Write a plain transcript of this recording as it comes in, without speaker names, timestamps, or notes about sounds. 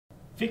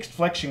Fixed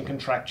flexion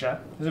contracture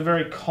is a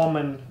very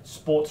common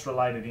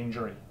sports-related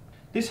injury.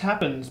 This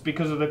happens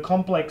because of the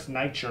complex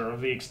nature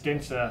of the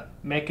extensor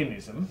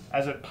mechanism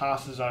as it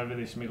passes over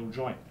this middle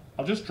joint.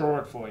 I'll just draw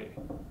it for you.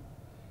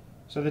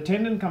 So the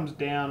tendon comes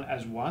down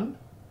as one,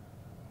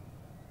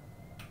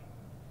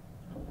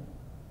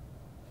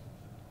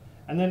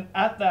 and then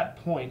at that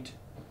point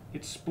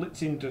it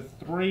splits into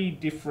three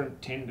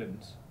different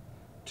tendons.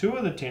 Two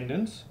of the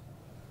tendons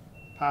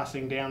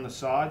passing down the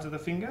sides of the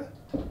finger,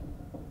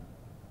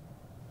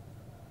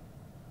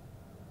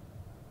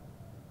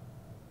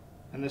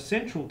 and the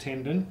central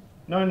tendon,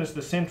 known as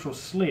the central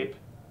slip,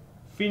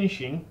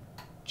 finishing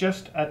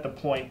just at the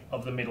point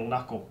of the middle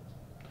knuckle.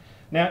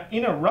 Now,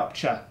 in a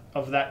rupture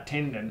of that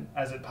tendon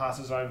as it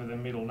passes over the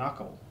middle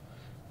knuckle,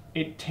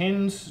 it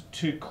tends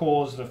to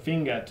cause the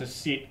finger to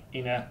sit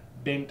in a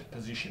bent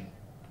position,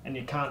 and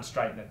you can't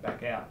straighten it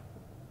back out.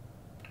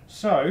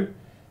 So,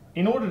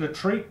 in order to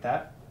treat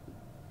that,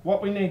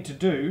 what we need to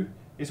do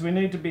is we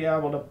need to be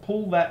able to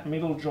pull that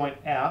middle joint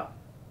out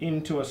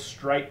into a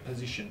straight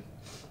position.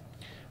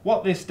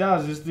 What this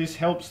does is this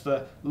helps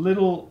the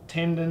little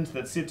tendons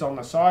that sits on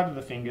the side of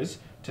the fingers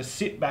to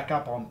sit back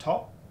up on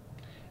top.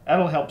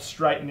 That'll help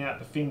straighten out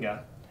the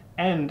finger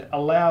and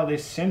allow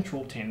this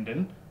central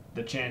tendon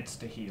the chance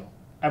to heal.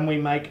 And we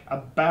make a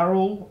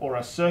barrel or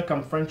a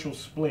circumferential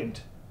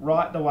splint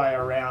right the way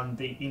around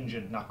the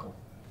injured knuckle.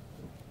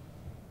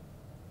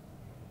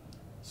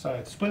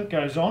 So the splint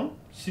goes on,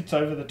 sits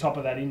over the top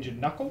of that injured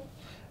knuckle,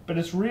 but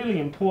it's really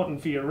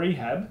important for your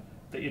rehab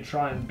that you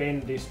try and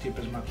bend this tip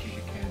as much as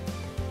you can.